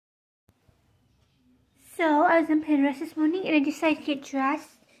So I was on Pinterest this morning and I decided to get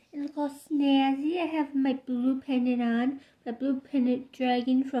dressed and look all snazzy. I have my blue pendant on, my blue pendant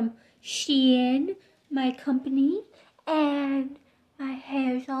dragon from Shein, my company, and my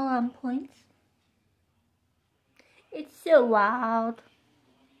hair's all on points. It's so wild.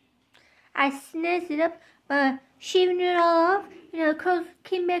 I snazzed it up by shaving it all off, and the curls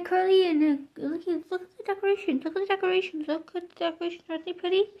came back curly, and look at the decorations, look at the decorations, look at the decorations, aren't they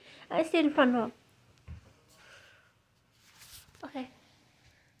pretty? I stayed in front of them. Okay.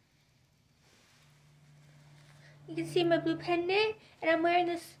 You can see my blue pendant, and I'm wearing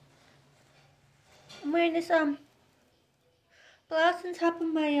this blouse on top of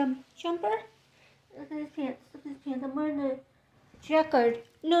my jumper. Look at his pants, look at his pants. I'm wearing the jacquard.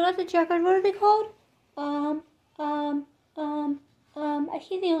 No, not the jacquard, what are they called? I can't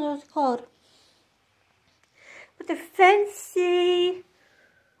think of what it's called. But they're fancy.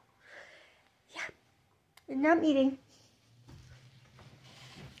 Yeah. And now I'm eating.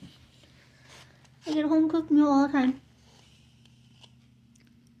 I get a home cooked meal all the time.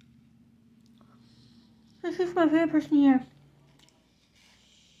 This is my favorite person here.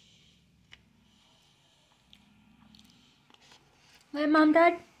 My mom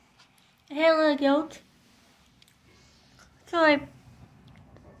died. I had a lot of guilt. So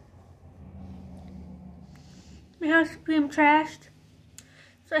my house became trashed.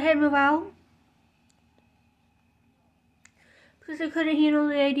 So I had to move out. Because I couldn't handle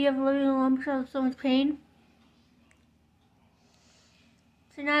the idea of living alone because of so much pain.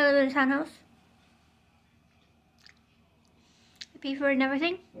 So now I live in a townhouse. I pay for it and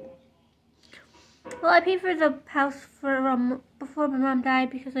everything. Well, I paid for the house for before my mom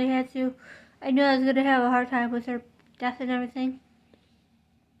died because I had to. I knew I was gonna have a hard time with her death and everything.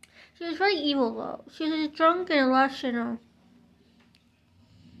 She was really evil though. She was drunk and lush and a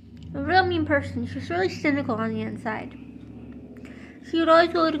real mean person. She was really cynical on the inside. She would always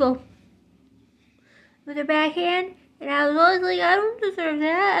go with her backhand, and I was always like, I don't deserve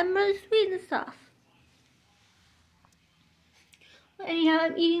that. I'm really sweet and stuff. But anyhow,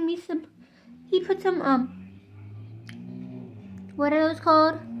 I'm eating me some. He put some what are those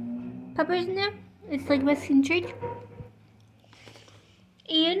called? Peppers in there. It's like Mexican treat.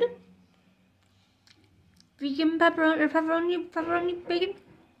 And vegan pepperoni bacon.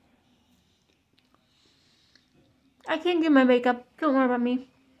 I can't do my makeup. Don't worry about me.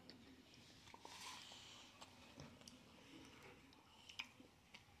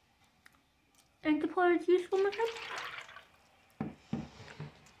 And to pour the juice one more time.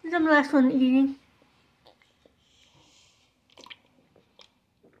 This is the last one eating.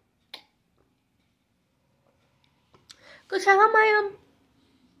 Go check out my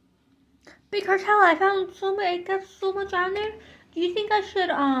big cartel. I found so much. I got so much on there. Do you think I should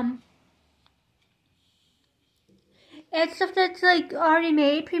add stuff that's like already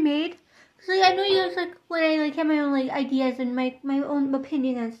made, pre-made? Cause like I know you guys like when I like have my own like ideas and my own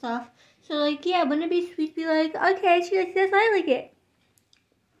opinion and stuff. So like yeah, wouldn't it be sweet to be like, okay, she likes this, I like it.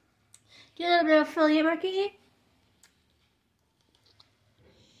 Do a little bit of affiliate marketing.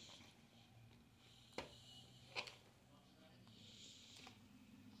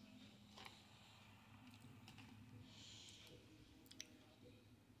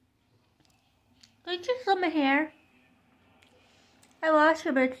 I just on my hair. I washed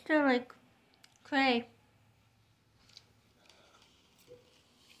it, but it's still like clay.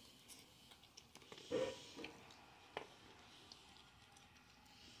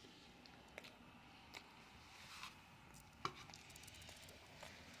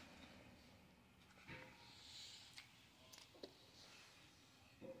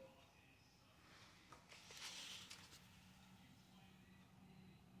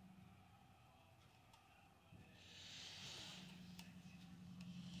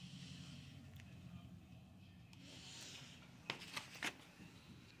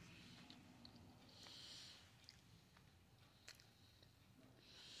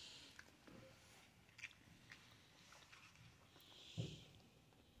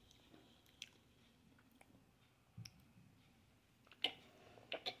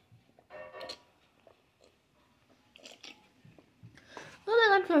 Oh,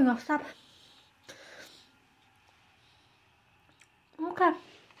 my lips going off. Stop. Okay.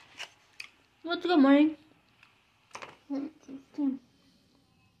 What's good morning?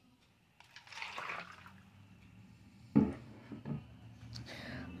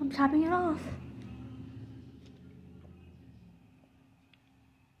 I'm topping it off.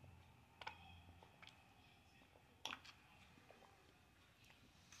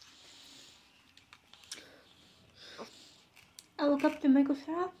 I woke up to Michael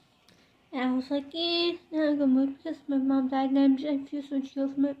Sarah And I was like, not in a good mood because my mom died and I feel so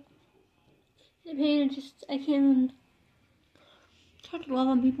chill from it. The pain, I can't even, it's hard to love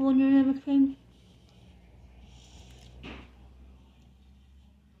on people when you're in a pain.